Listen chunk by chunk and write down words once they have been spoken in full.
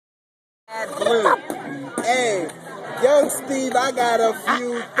Blue. Hey, young Steve, I got a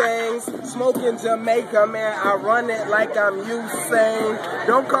few things. Smoking Jamaica, man, I run it like I'm Usain.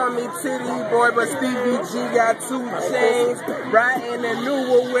 Don't call me Titty Boy, but Stevie G got 2 chains. Riding a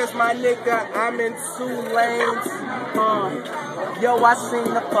newer with my nigga, I'm in 2 lanes. Yo, I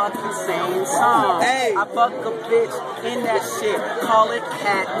sing the fucking same song. Hey. I fuck a bitch in that shit. Call it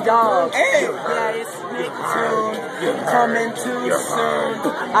cat dog. Hey. Yeah, it's Nicktoon. Coming too soon.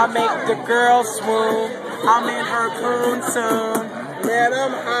 I make the girl swoon. I'm in her coon soon. Man,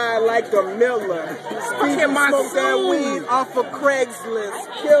 I'm high like a Miller. Stevie smoke that weed off of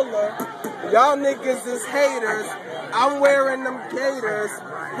Craigslist. Killer. Y'all niggas is haters. I'm wearing them gators.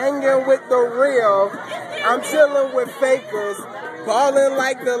 Hanging with the real. I'm chilling with fakers. Ballin'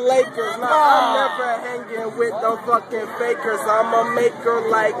 like the Lakers. Nah, I'm never hanging with the fucking fakers. I'm a maker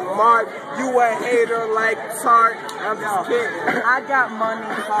like Mark. You a hater like Tart. I'm just kidding. I got money,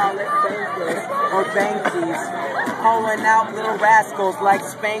 call it bankers or bankies. Pulling out little rascals like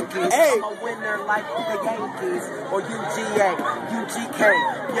Spankies. Hey. I'm a winner like the Yankees or UGA, UGK.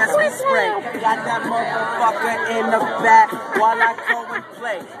 Yes, we spray. Got that motherfucker in the back while I go and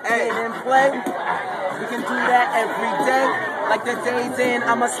play. Hey. Get and play. We can do that every day. Like the days in,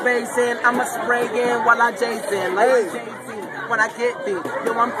 I'm a space in, I'm a spray in while I J's in. Like Hey. Jay-Z, when I get thee,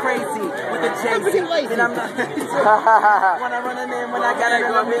 yo, I'm crazy with the Jay-Z. Then I'm not when I run in, when I got it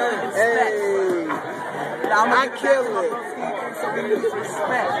in a million specs. Hey. I'm I kill it. So we need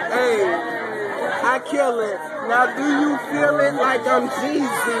respect. Hey, I kill it. Now do you feel it like I'm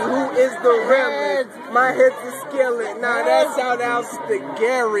Jeezy, who is the realest? My head's a skillet. Now that shout outs to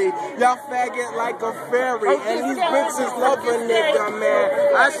Gary. Y'all faggot like a fairy. And these bitches love a nigga, man.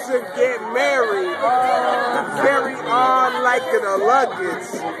 I should get married. Carry on like the luggage.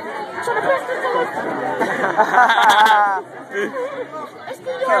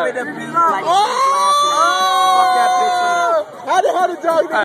 Carry the beat like How the dog